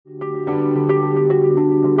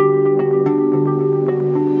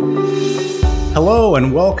Hello,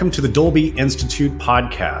 and welcome to the Dolby Institute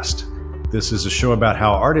podcast. This is a show about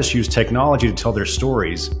how artists use technology to tell their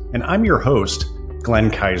stories, and I'm your host, Glenn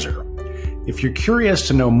Kaiser. If you're curious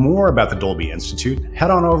to know more about the Dolby Institute, head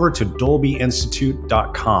on over to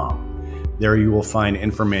dolbyinstitute.com. There you will find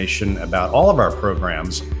information about all of our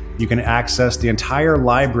programs. You can access the entire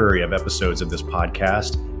library of episodes of this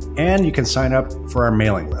podcast, and you can sign up for our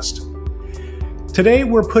mailing list. Today,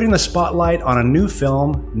 we're putting the spotlight on a new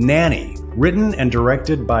film, Nanny, written and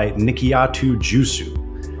directed by Nikyatu Jusu.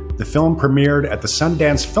 The film premiered at the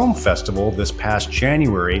Sundance Film Festival this past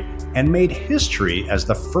January and made history as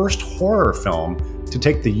the first horror film to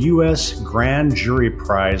take the U.S. Grand Jury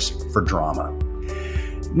Prize for Drama.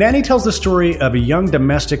 Nanny tells the story of a young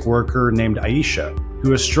domestic worker named Aisha,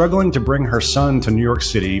 who is struggling to bring her son to New York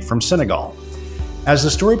City from Senegal. As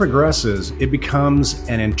the story progresses, it becomes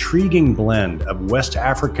an intriguing blend of West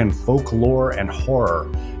African folklore and horror,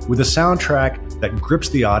 with a soundtrack that grips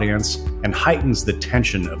the audience and heightens the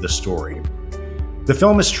tension of the story. The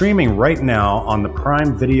film is streaming right now on the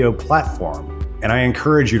Prime Video platform, and I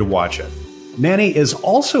encourage you to watch it. Nanny is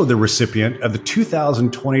also the recipient of the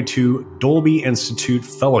 2022 Dolby Institute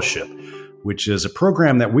Fellowship, which is a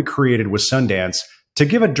program that we created with Sundance to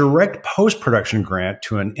give a direct post-production grant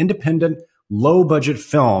to an independent, low-budget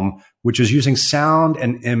film which is using sound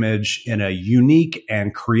and image in a unique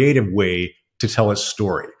and creative way to tell its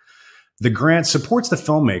story. The grant supports the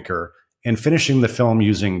filmmaker in finishing the film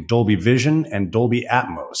using Dolby Vision and Dolby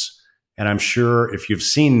Atmos. And I'm sure if you've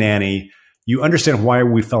seen Nanny, you understand why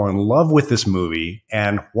we fell in love with this movie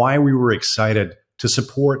and why we were excited to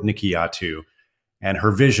support Nikyatu and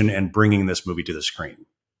her vision in bringing this movie to the screen.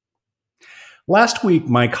 Last week,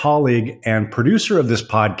 my colleague and producer of this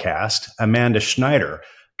podcast, Amanda Schneider,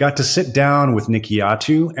 got to sit down with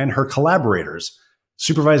Nikyatu and her collaborators,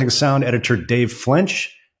 supervising sound editor Dave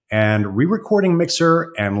Flinch and re-recording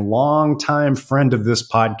mixer and longtime friend of this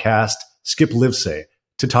podcast, Skip Livesay,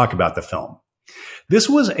 to talk about the film. This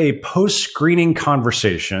was a post-screening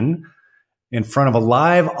conversation in front of a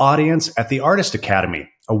live audience at the Artist Academy,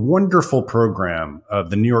 a wonderful program of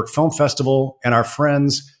the New York Film Festival and our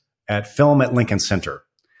friends at Film at Lincoln Center.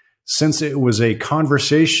 Since it was a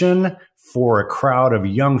conversation for a crowd of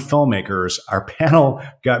young filmmakers, our panel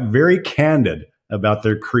got very candid about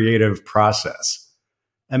their creative process.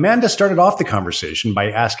 Amanda started off the conversation by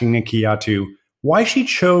asking Nikyatu why she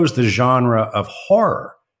chose the genre of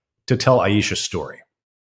horror to tell Aisha's story.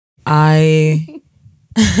 I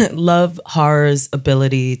love horror's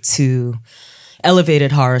ability to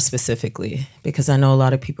elevated horror specifically, because I know a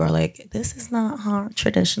lot of people are like, this is not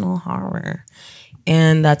traditional horror.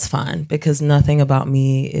 And that's fine, because nothing about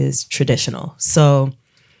me is traditional. So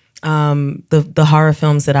the horror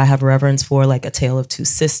films that I have reverence for, like A Tale of Two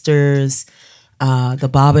Sisters, The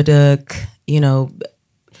Babadook,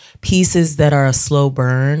 pieces that are a slow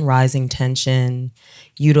burn, rising tension,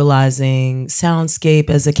 utilizing soundscape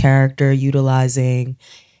as a character, utilizing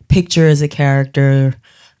picture as a character.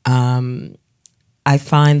 I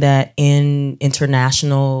find that in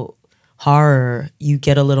international horror, you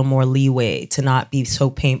get a little more leeway to not be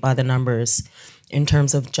so paint by the numbers in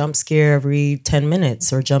terms of jump scare every 10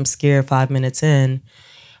 minutes or jump scare 5 minutes in.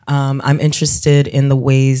 I'm interested in the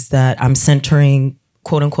ways that I'm centering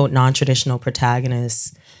quote unquote non-traditional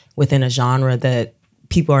protagonists within a genre that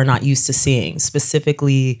people are not used to seeing,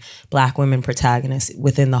 specifically Black women protagonists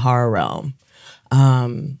within the horror realm.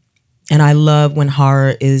 And I love when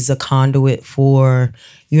horror is a conduit for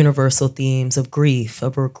universal themes of grief,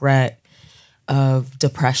 of regret, of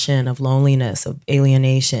depression, of loneliness, of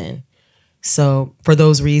alienation. So for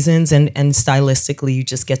those reasons, and stylistically, you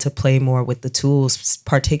just get to play more with the tools,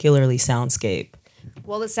 particularly soundscape.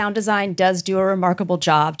 Well, the sound design does do a remarkable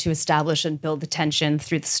job to establish and build the tension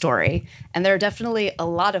through the story. And there are definitely a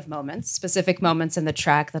lot of moments, specific moments in the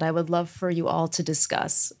track that I would love for you all to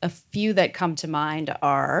discuss. A few that come to mind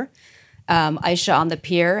are Aisha on the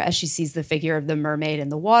pier as she sees the figure of the mermaid in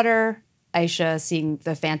the water, Aisha seeing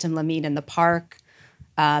the Phantom Lamine in the park,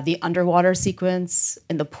 the underwater sequence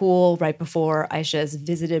in the pool right before Aisha is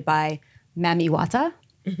visited by Mami Wata.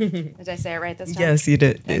 Did I say it right this time? Yes, you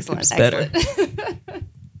did. Excellent. It's better.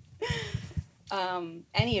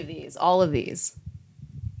 Any of these, all of these.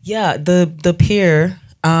 Yeah, the pier.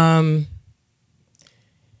 I'll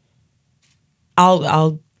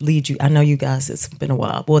lead you. I know you guys, it's been a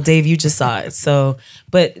while. Well, Dave, you just saw it. So,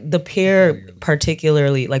 but the pier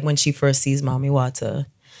particularly, like when she first sees Mami Wata,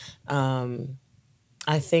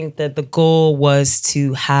 I think that the goal was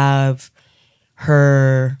to have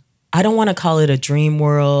her, I don't want to call it a dream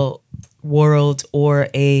world or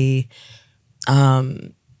a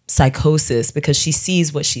psychosis because she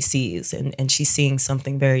sees what she sees and she's seeing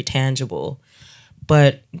something very tangible.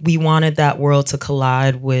 But we wanted that world to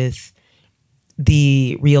collide with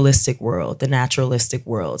the realistic world, the naturalistic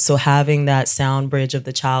world. So having that sound bridge of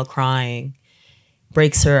the child crying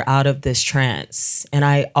breaks her out of this trance. And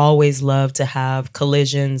I always love to have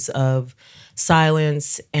collisions of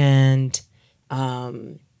silence and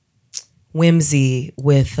whimsy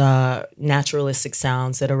with naturalistic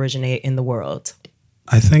sounds that originate in the world.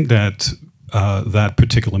 I think that that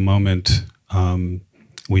particular moment,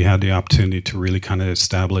 we had the opportunity to really kind of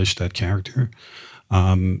establish that character.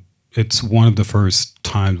 It's one of the first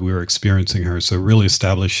times we were experiencing her, so really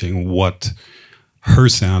establishing what her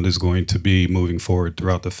sound is going to be moving forward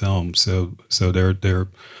throughout the film. So there are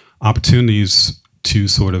opportunities to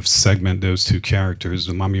sort of segment those two characters,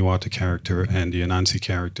 the Mami Wata character and the Anansi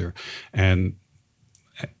character. And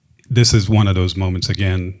this is one of those moments,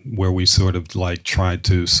 again, where we sort of like tried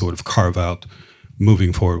to sort of carve out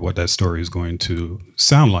moving forward what that story is going to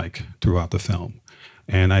sound like throughout the film.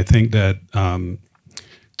 And I think that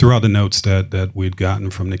throughout the notes that we'd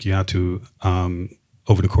gotten from Nikiatu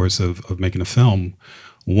over the course of making the film,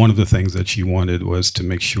 one of the things that she wanted was to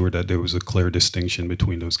make sure that there was a clear distinction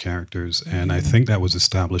between those characters. And I think that was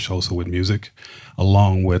established also with music,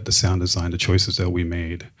 along with the sound design, the choices that we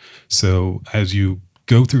made. So as you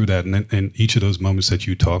go through that, and each of those moments that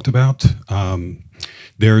you talked about,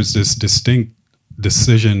 there's this distinct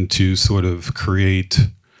decision to sort of create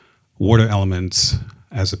water elements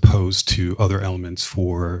as opposed to other elements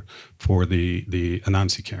for the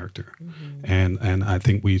Anansi character. Mm-hmm. And I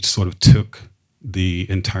think we sort of took the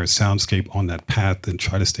entire soundscape on that path and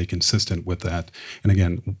try to stay consistent with that. And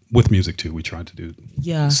again, with music too, we tried to do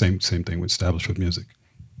the same thing we established with music.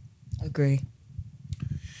 Agree.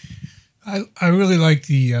 I really like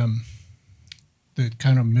the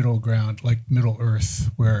kind of middle ground, like Middle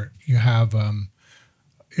Earth, where you have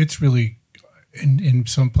it's really in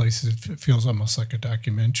some places it feels almost like a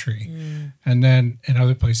documentary, and then in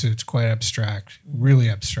other places it's quite abstract, really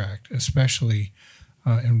abstract, especially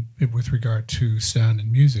with regard to sound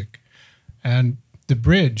and music. And the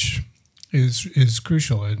bridge is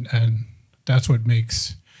crucial, and that's what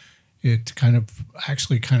makes it kind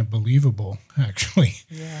of believable, actually.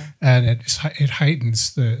 Yeah. And it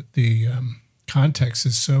heightens the context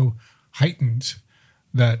is so heightened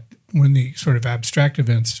that when the sort of abstract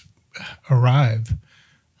events arrive,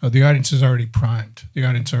 the audience is already primed. The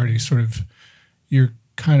audience already you're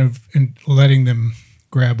kind of letting them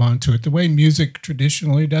grab onto it the way music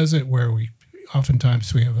traditionally does it, where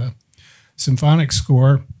oftentimes we have a symphonic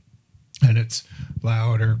score and it's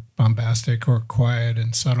loud or bombastic or quiet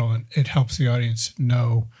and subtle, and it helps the audience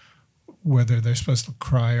know whether they're supposed to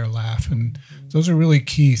cry or laugh, and those are really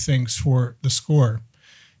key things for the score.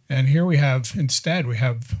 And here we have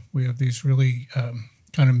these really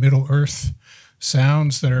kind of Middle Earth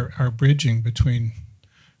sounds that are bridging between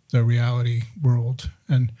the reality world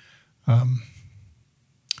and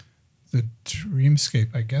the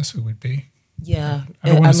dreamscape, I guess it would be. Yeah. I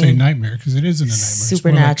don't want to say nightmare because it isn't a nightmare.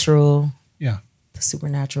 Supernatural. Yeah. The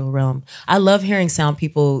supernatural realm. I love hearing sound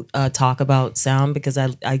people talk about sound because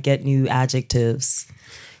I get new adjectives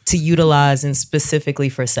to utilize and specifically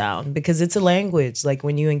for sound because it's a language. Like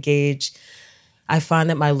when you engage, I find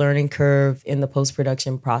that my learning curve in the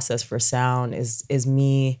post-production process for sound is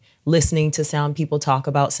me listening to sound people talk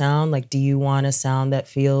about sound. Like, do you want a sound that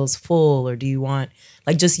feels full, or do you want,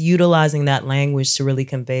 like, just utilizing that language to really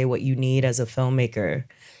convey what you need as a filmmaker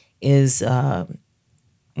is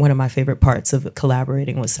one of my favorite parts of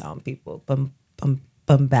collaborating with sound people.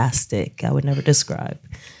 Bombastic, I would never describe.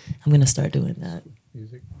 I'm gonna start doing that.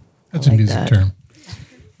 Music. That's a music term.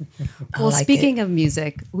 Well, speaking of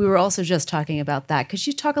music, we were also just talking about that. Could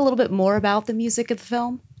you talk a little bit more about the music of the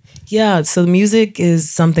film? Yeah, so the music is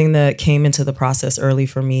something that came into the process early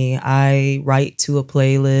for me. I write to a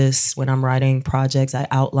playlist when I'm writing projects. I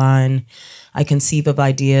outline, I conceive of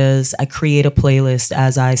ideas. I create a playlist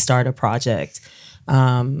as I start a project.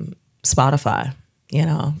 Spotify,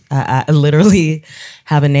 I literally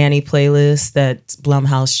have a Nanny playlist that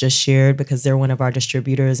Blumhouse just shared because they're one of our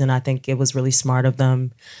distributors, and I think it was really smart of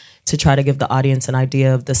them to try to give the audience an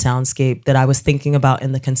idea of the soundscape that I was thinking about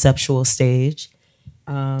in the conceptual stage.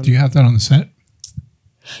 Do you have that on the set?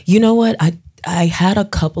 You know what? I had a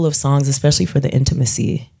couple of songs, especially for the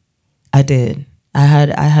intimacy. I did. I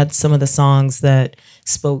had some of the songs that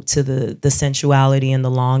spoke to the sensuality and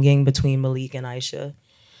the longing between Malik and Aisha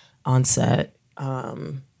on set.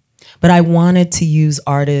 But I wanted to use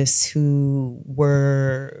artists who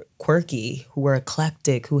were quirky, who were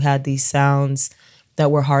eclectic, who had these sounds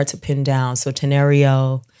that were hard to pin down. So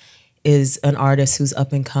Tenariel is an artist who's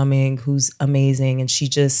up and coming, who's amazing, and she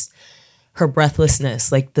just, her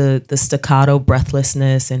breathlessness, like the staccato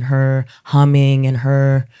breathlessness and her humming and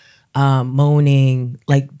her moaning,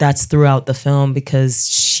 like that's throughout the film because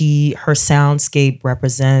her soundscape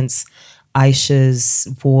represents Aisha's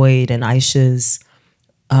void and Aisha's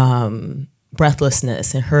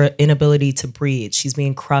breathlessness and her inability to breathe. She's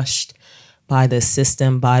being crushed by this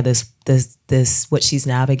system, by this what she's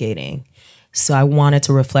navigating. So I wanted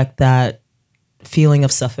to reflect that feeling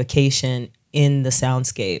of suffocation in the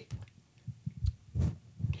soundscape.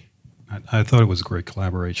 I thought it was a great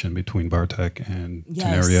collaboration between Bartek and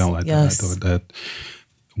Yes, Tenariel. I yes. thought that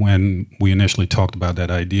when we initially talked about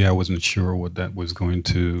that idea, I wasn't sure what that was going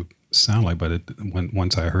to sound like, but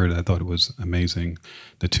once I heard it, I thought it was amazing.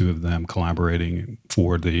 The two of them collaborating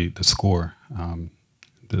for the score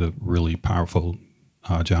did a really powerful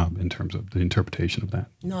job in terms of the interpretation of that.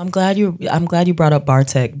 No, I'm glad you brought up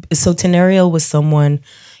Bartek. So Tenariel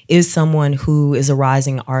is someone who is a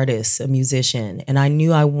rising artist, a musician, and I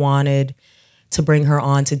knew I wanted to bring her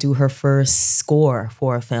on to do her first score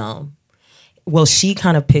for a film. Well, she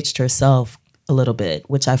kind of pitched herself a little bit,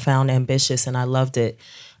 which I found ambitious and I loved it.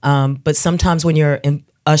 But sometimes when you're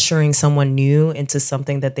ushering someone new into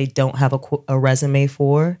something that they don't have a resume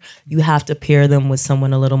for, you have to pair them with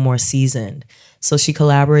someone a little more seasoned. So she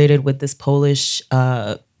collaborated with this Polish,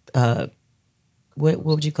 what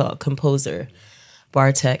would you call it, composer,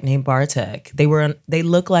 named Bartek. They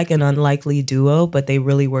look like an unlikely duo, but they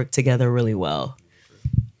really work together really well.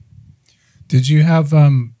 Did you have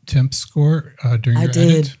temp score during your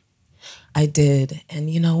edit? I did. And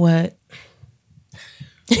you know what?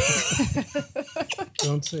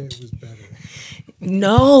 Don't say it was better.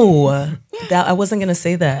 No, I wasn't gonna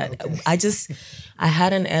say that. Okay. I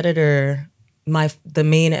had an editor, the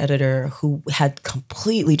main editor, who had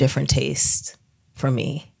completely different taste from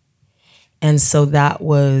me, and so that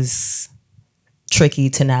was tricky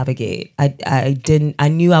to navigate. I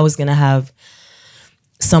knew I was gonna have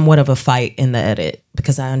somewhat of a fight in the edit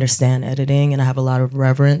because I understand editing and I have a lot of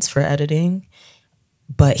reverence for editing,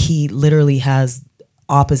 but he literally has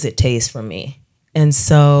opposite taste from me. And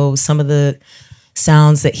so some of the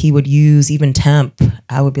sounds that he would use, even temp,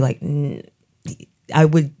 I would be like, I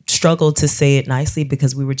would struggle to say it nicely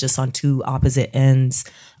because we were just on two opposite ends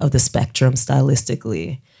of the spectrum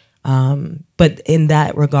stylistically. But in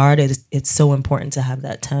that regard, it's so important to have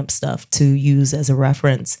that temp stuff to use as a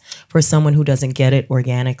reference for someone who doesn't get it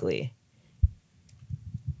organically.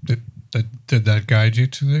 Did that guide you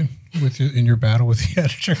in your battle with the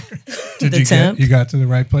editor? Did you got to the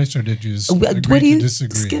right place, or did you just agree to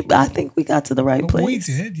disagree? I think we got to the right place. We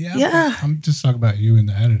did, yeah. Yeah. I'm just talking about you and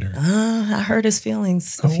the editor. I hurt his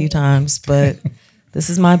feelings a few times, but this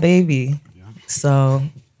is my baby, so.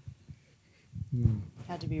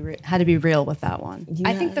 Had to be real with that one. Yeah,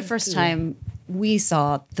 I think the first time we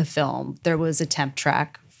saw the film, there was a temp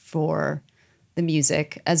track for the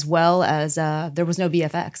music, as well as there was no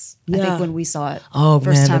VFX. I think when we saw it,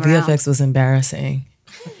 first time the VFX around. was embarrassing.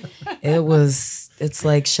 It's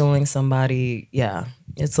like showing somebody,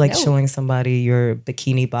 showing somebody your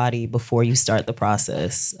bikini body before you start the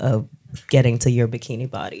process of getting to your bikini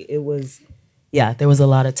body. There was a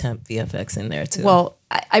lot of temp VFX in there too. Well,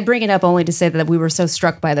 I bring it up only to say that we were so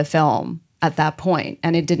struck by the film at that point,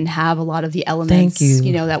 and it didn't have a lot of the elements,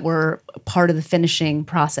 that were part of the finishing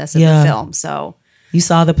process of the film. So you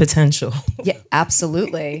saw the potential. Yeah,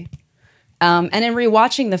 absolutely. And in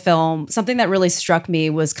rewatching the film, something that really struck me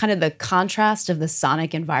was kind of the contrast of the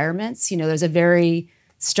sonic environments. There's a very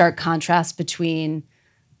stark contrast between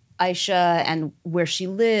Aisha and where she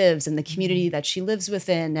lives and the community that she lives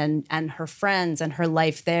within and her friends and her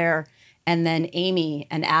life there. And then Amy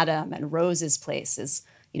and Adam and Rose's place is,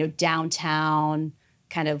 downtown,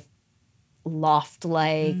 kind of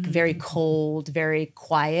loft-like, very cold, very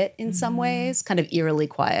quiet in some ways, kind of eerily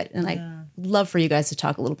quiet. And I'd love for you guys to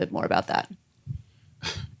talk a little bit more about that.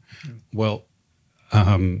 Well,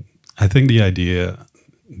 I think the idea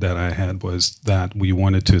that I had was that we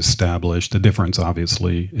wanted to establish the difference,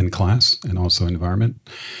 obviously, in class and also environment.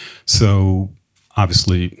 So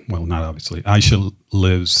obviously, well, not obviously, Aisha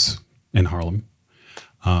lives in Harlem.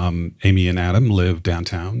 Amy and Adam live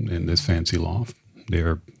downtown in this fancy loft.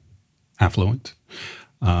 They're affluent.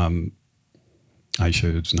 Aisha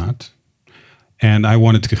is not. And I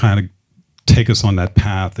wanted to kind of take us on that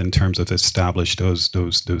path in terms of establish those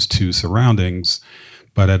two surroundings,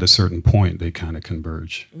 but at a certain point they kind of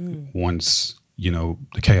converge. Once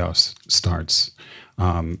the chaos starts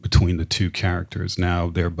between the two characters.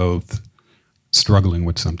 Now they're both struggling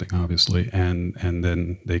with something, obviously, and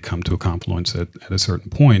then they come to a confluence at a certain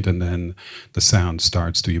point, and then the sound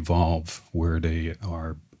starts to evolve where they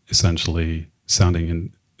are essentially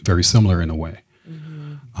sounding very similar in a way.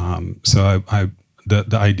 So the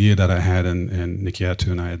idea that I had, and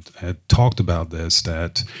Nikiatu and I had talked about this,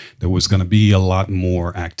 that there was going to be a lot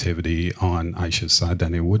more activity on Aisha's side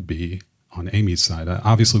than there would be on Amy's side.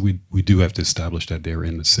 Obviously, we do have to establish that they're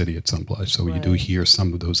in the city at some place, so you do hear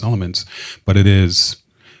some of those elements, but it is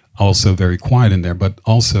also very quiet in there. But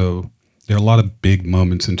also, there are a lot of big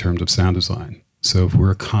moments in terms of sound design. So if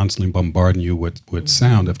we're constantly bombarding you with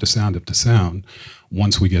sound after sound after sound,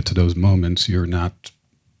 once we get to those moments, you're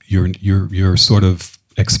sort of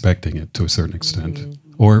expecting it to a certain extent,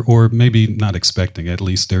 or maybe not expecting. At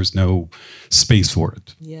least there's no space for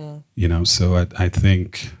it. Yeah. So I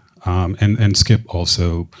think, and Skip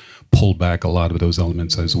also pulled back a lot of those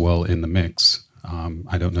elements as well in the mix.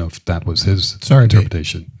 I don't know if that was his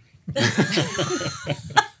interpretation.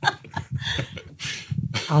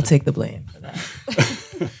 I'll take the blame for that.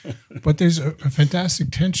 But there's a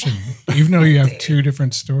fantastic tension, even though you have two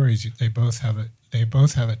different stories. They both have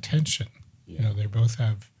a tension. They both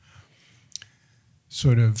have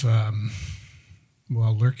sort of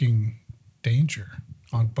lurking danger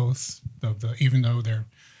on both of the. Even though they're,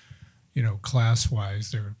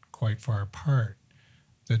 class-wise, they're quite far apart.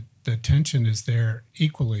 The tension is there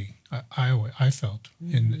equally. I felt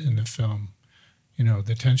in the film.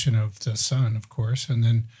 The tension of the son, of course, and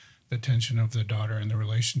then the tension of the daughter and the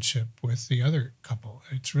relationship with the other couple.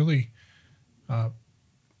 It's really,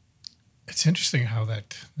 it's interesting how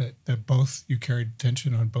that both, you carried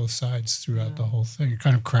tension on both sides throughout the whole thing. You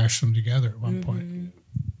kind of crashed them together at one point.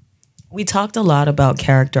 We talked a lot about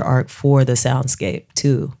character arc for the soundscape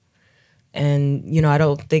too. And, I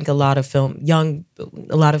don't think a lot of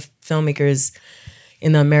filmmakers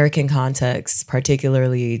in the American context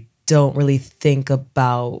particularly don't really think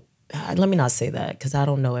about, let me not say that because I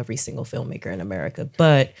don't know every single filmmaker in America,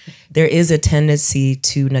 but there is a tendency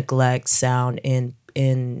to neglect sound in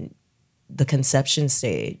the conception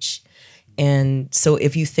stage. And so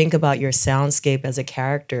if you think about your soundscape as a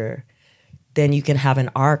character, then you can have an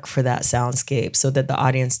arc for that soundscape so that the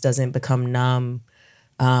audience doesn't become numb,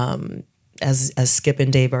 as Skip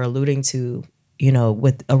and Dave are alluding to,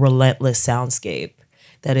 with a relentless soundscape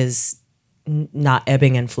that is not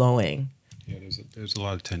ebbing and flowing. Yeah, there's a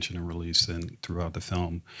lot of tension and release throughout the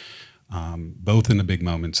film, both in the big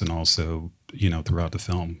moments and also, throughout the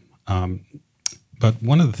film. But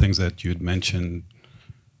one of the things that you had mentioned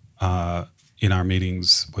in our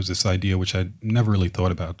meetings was this idea, which I never really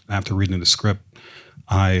thought about. After reading the script,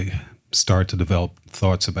 I started to develop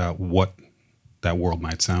thoughts about what that world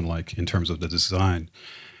might sound like in terms of the design.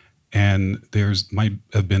 And might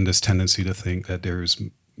have been this tendency to think that there's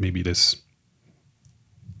maybe this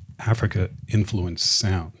Africa influenced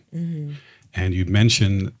sound. Mm-hmm. And you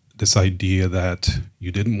mentioned this idea that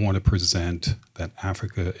you didn't want to present that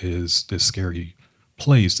Africa is this scary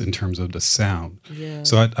place in terms of the sound. Yeah.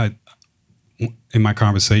 So I in my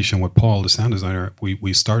conversation with Paul, the sound designer,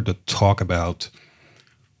 we started to talk about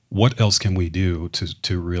what else can we do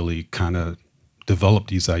to really kind of develop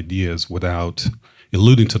these ideas without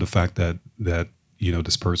alluding to the fact that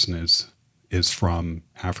this person is from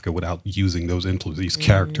Africa, without using those influences. These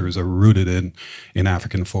characters are rooted in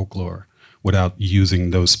African folklore without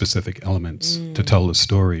using those specific elements to tell the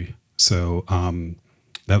story. So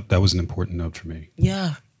that was an important note for me.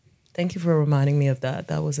 Yeah. Thank you for reminding me of that.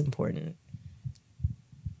 That was important.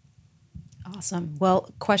 Awesome.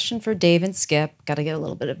 Well, question for Dave and Skip. Got to get a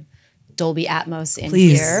little bit of Dolby Atmos in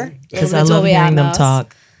Please, here. because I love hearing them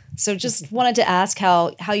talk. So just wanted to ask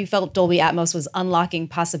how you felt Dolby Atmos was unlocking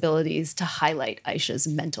possibilities to highlight Aisha's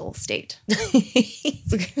mental state.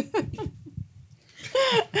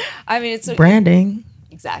 I mean, it's branding.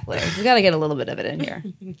 Exactly. We got to get a little bit of it in here.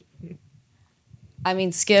 I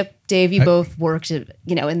mean, Skip, Dave, you both worked, in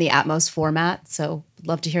the Atmos format. So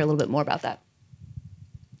love to hear a little bit more about that.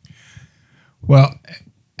 Well,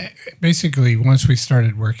 basically, once we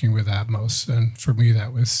started working with Atmos, and for me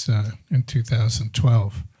that was in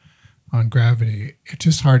 2012 on Gravity, it's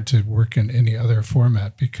just hard to work in any other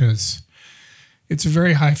format because it's a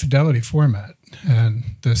very high fidelity format.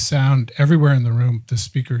 And the sound everywhere in the room, the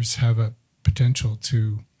speakers have a potential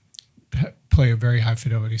to play a very high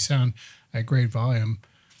fidelity sound at great volume,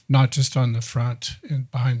 not just on the front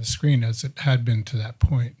and behind the screen as it had been to that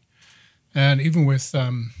point. And even with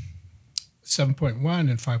 7.1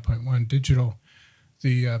 and 5.1 digital,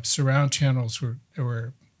 the surround channels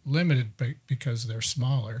were limited because they're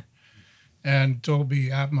smaller. And Dolby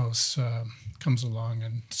Atmos comes along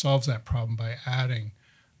and solves that problem by adding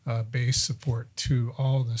bass support to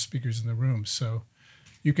all the speakers in the room. So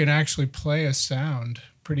you can actually play a sound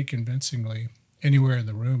pretty convincingly anywhere in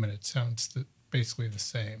the room, and it sounds basically the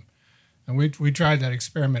same. And we tried that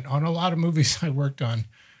experiment on a lot of movies I worked on,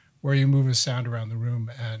 where you move a sound around the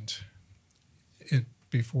room, and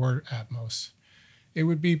before Atmos, it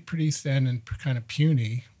would be pretty thin and kind of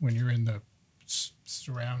puny when you're in the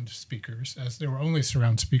surround speakers, as there were only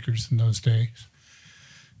surround speakers in those days.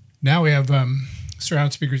 Now we have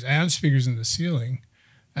surround speakers and speakers in the ceiling,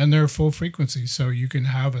 and they're full frequency, so you can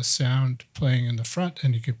have a sound playing in the front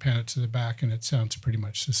and you can pan it to the back and it sounds pretty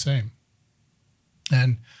much the same.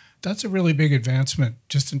 And that's a really big advancement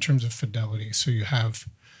just in terms of fidelity. So you have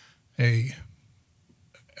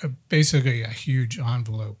basically a huge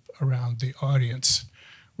envelope around the audience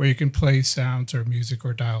where you can play sounds or music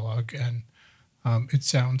or dialogue, and it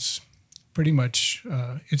sounds pretty much,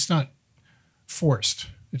 it's not forced.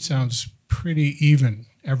 It sounds pretty even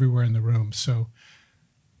everywhere in the room. So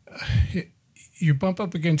you bump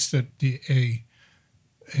up against a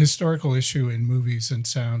historical issue in movies and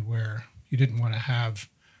sound where you didn't want to have,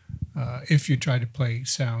 if you tried to play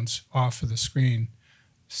sounds off of the screen,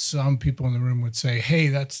 some people in the room would say, "Hey,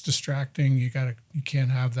 that's distracting. You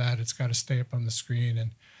can't have that. It's got to stay up on the screen."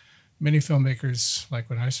 And many filmmakers, like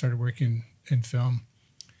when I started working in film,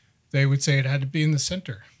 they would say it had to be in the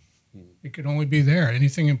center. It could only be there.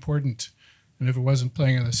 Anything important, and if it wasn't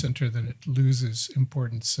playing in the center, then it loses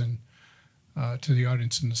importance and to the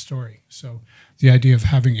audience in the story. So the idea of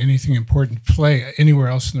having anything important play anywhere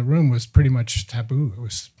else in the room was pretty much taboo. It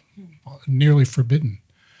was nearly forbidden.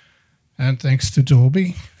 And thanks to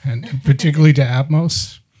Dolby, and particularly to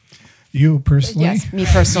Atmos, you personally. Yes, me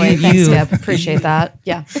personally. Thanks, Skip. Appreciate that.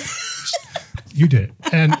 Yeah. You did it.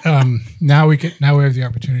 And now we have the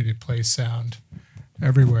opportunity to play sound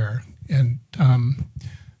everywhere. And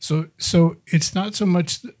so it's not so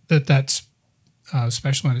much that's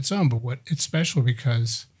special on its own, but it's special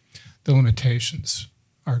because the limitations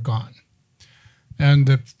are gone. And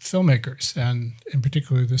the filmmakers, and in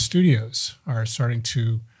particular the studios, are starting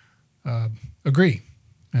to agree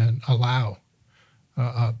and allow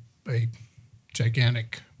a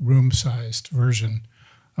gigantic room-sized version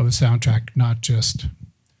of a soundtrack, not just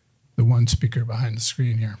the one speaker behind the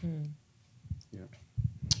screen here. Yeah.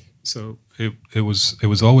 So it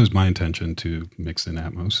was always my intention to mix in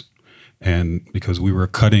Atmos, and because we were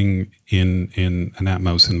cutting in an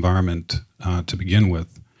Atmos environment to begin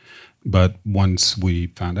with, but once we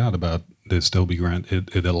found out about this Dolby grant,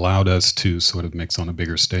 it allowed us to sort of mix on a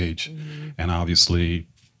bigger stage, and obviously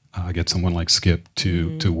get someone like Skip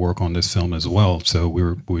to work on this film as well. So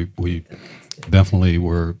we definitely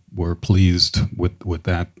were pleased with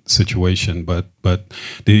that situation. But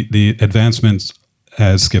the advancements,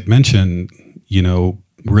 as Skip mentioned,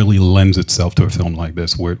 really lends itself to a film like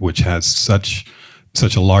this, which has such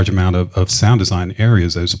a large amount of sound design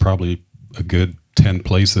areas. There's probably a good 10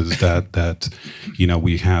 places that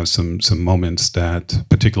we have some moments that,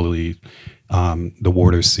 particularly the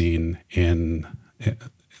water scene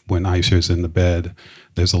when Aisha's in the bed,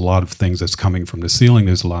 there's a lot of things that's coming from the ceiling.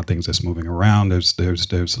 There's a lot of things that's moving around. There's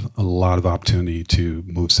a lot of opportunity to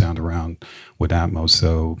move sound around with Atmos.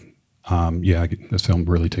 So this film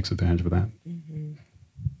really takes advantage of that. Mm-hmm.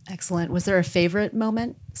 Excellent. Was there a favorite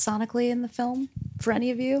moment sonically in the film for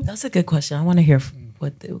any of you? That's a good question. I want to hear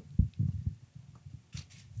what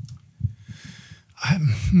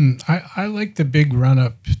I like the big run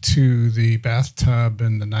up to the bathtub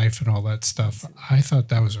and the knife and all that stuff. I thought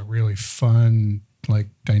that was a really fun,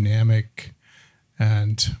 dynamic,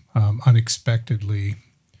 and unexpectedly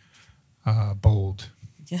bold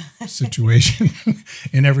situation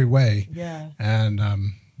in every way. Yeah. And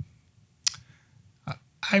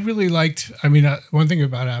I really liked. One thing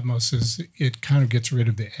about Atmos is it kind of gets rid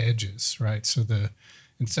of the edges, right? So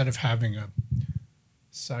instead of having a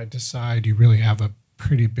side to side, you really have a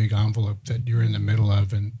pretty big envelope that you're in the middle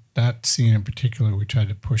of, and that scene in particular, we tried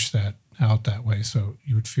to push that out that way, so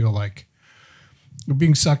you would feel like you're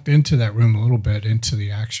being sucked into that room a little bit, into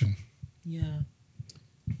the action. Yeah.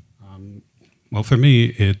 Well, for me,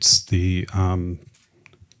 it's the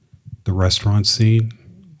restaurant scene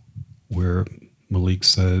where Malik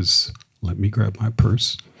says, "Let me grab my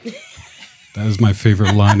purse." That is my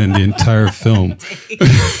favorite line in the entire film.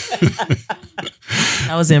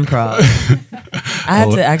 That was improv. I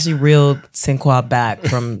had to actually reel Sinqua back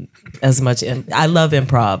from as much. I love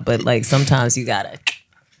improv, but sometimes you gotta.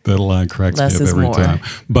 That line cracks me up every time.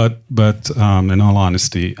 But in all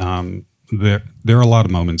honesty, there are a lot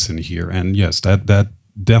of moments in here, and yes, that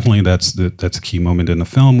definitely that's a key moment in the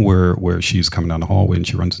film where she's coming down the hallway and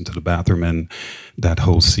she runs into the bathroom and that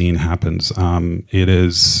whole scene happens. It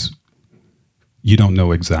is, you don't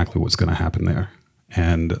know exactly what's going to happen there.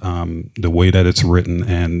 And the way that it's written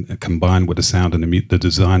and combined with the sound and the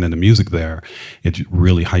design and the music there, it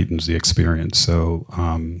really heightens the experience. So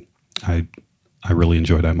I really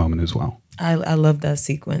enjoyed that moment as well. I love that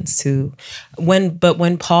sequence too. When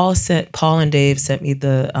Paul and Dave sent me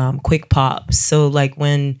the quick pops, so like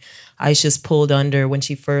when Aisha's pulled under when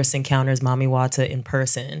she first encounters Mami Wata in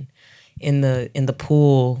person in the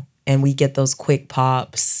pool, and we get those quick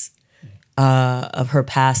pops of her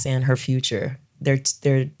past and her future.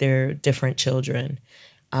 They're different children.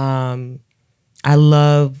 I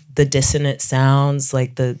love the dissonant sounds,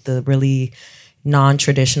 like the really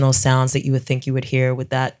non-traditional sounds that you would think you would hear with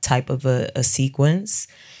that type of a sequence.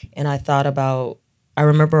 And I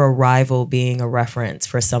remember Arrival being a reference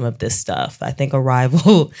for some of this stuff. I think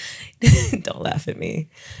Arrival, don't laugh at me.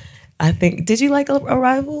 Did you like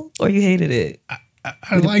Arrival or you hated it?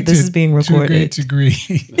 I liked it. This is being recorded. To a great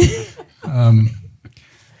degree.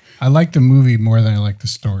 I like the movie more than I like the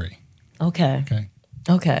story. Okay.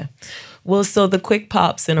 Well, so the quick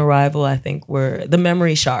pops in Arrival, I think, were the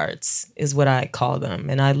memory shards is what I call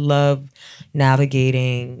them. And I love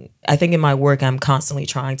navigating. I think in my work, I'm constantly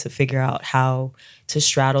trying to figure out how to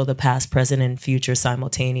straddle the past, present, and future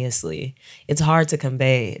simultaneously. It's hard to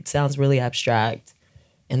convey. It sounds really abstract.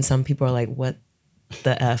 And some people are like, what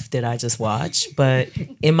the F did I just watch? But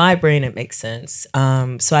in my brain, it makes sense.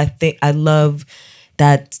 So I think I love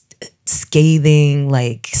that scathing,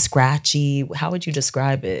 like scratchy, how would you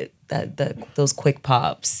describe it? Those quick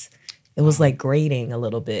pops. It was like grating a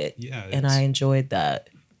little bit. Yeah, and I enjoyed that.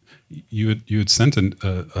 You had sent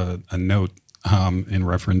a note in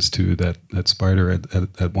reference to that spider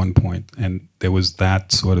at one point, and there was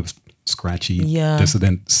that sort of scratchy,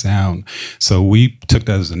 dissonant sound. So we took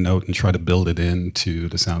that as a note and tried to build it into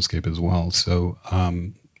the soundscape as well. So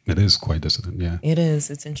it is quite dissonant, yeah. It is.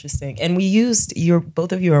 It's interesting. And we used,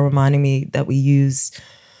 both of you are reminding me that we used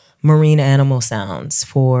marine animal sounds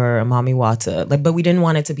for Mami Wata, but we didn't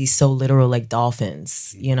want it to be so literal like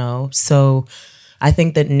dolphins, you know? So I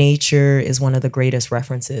think that nature is one of the greatest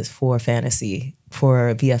references for fantasy,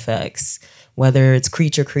 for VFX, whether it's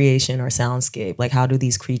creature creation or soundscape. Like, how do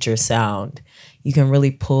these creatures sound? You can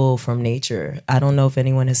really pull from nature. I don't know if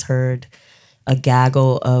anyone has heard a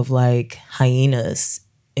gaggle of like hyenas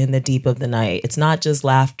in the deep of the night. It's not just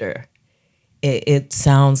laughter. It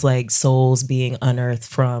sounds like souls being unearthed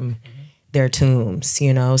from their tombs,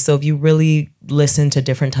 you know? So if you really listen to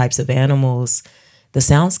different types of animals, the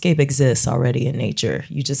soundscape exists already in nature.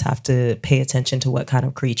 You just have to pay attention to what kind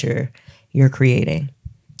of creature you're creating.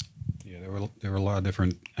 Yeah, there were a lot of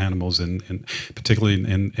different animals, and particularly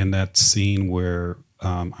in that scene where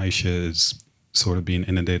Aisha is sort of being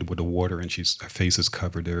inundated with the water and her face is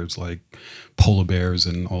covered. There's like polar bears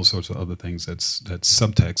and all sorts of other things that's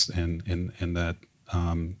subtext in that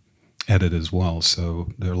edit as well. So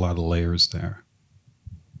there are a lot of layers there.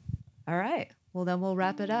 All right. Well, then we'll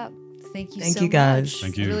wrap it up. Thank you so guys. much.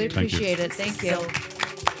 Thank you. I really appreciate it. Thank you.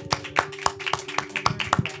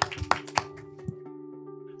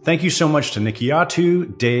 Thank you so much to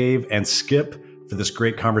Nikiatu, Dave, and Skip for this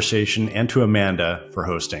great conversation, and to Amanda for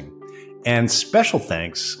hosting. And special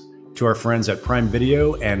thanks to our friends at Prime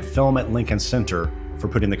Video and Film at Lincoln Center for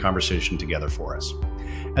putting the conversation together for us.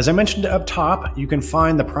 As I mentioned up top, you can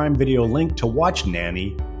find the Prime Video link to watch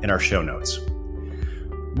Nanny in our show notes.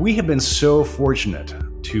 We have been so fortunate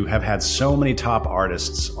to have had so many top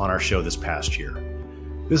artists on our show this past year.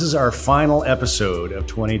 This is our final episode of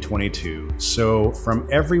 2022. So from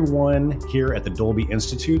everyone here at the Dolby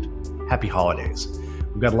Institute, happy holidays.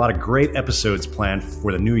 We've got a lot of great episodes planned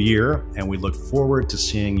for the new year, and we look forward to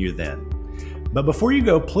seeing you then. But before you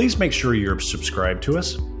go, please make sure you're subscribed to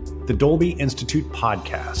us, the Dolby Institute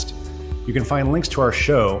podcast. You can find links to our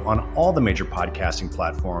show on all the major podcasting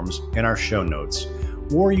platforms in our show notes,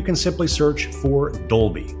 or you can simply search for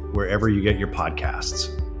Dolby wherever you get your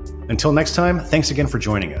podcasts. Until next time, thanks again for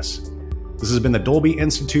joining us. This has been the Dolby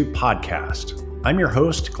Institute podcast. I'm your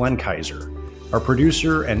host, Glenn Kaiser. Our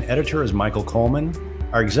producer and editor is Michael Coleman.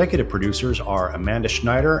 Our executive producers are Amanda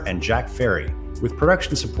Schneider and Jack Ferry, with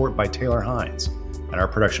production support by Taylor Hines. And our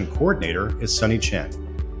production coordinator is Sunny Chen.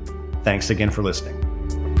 Thanks again for listening.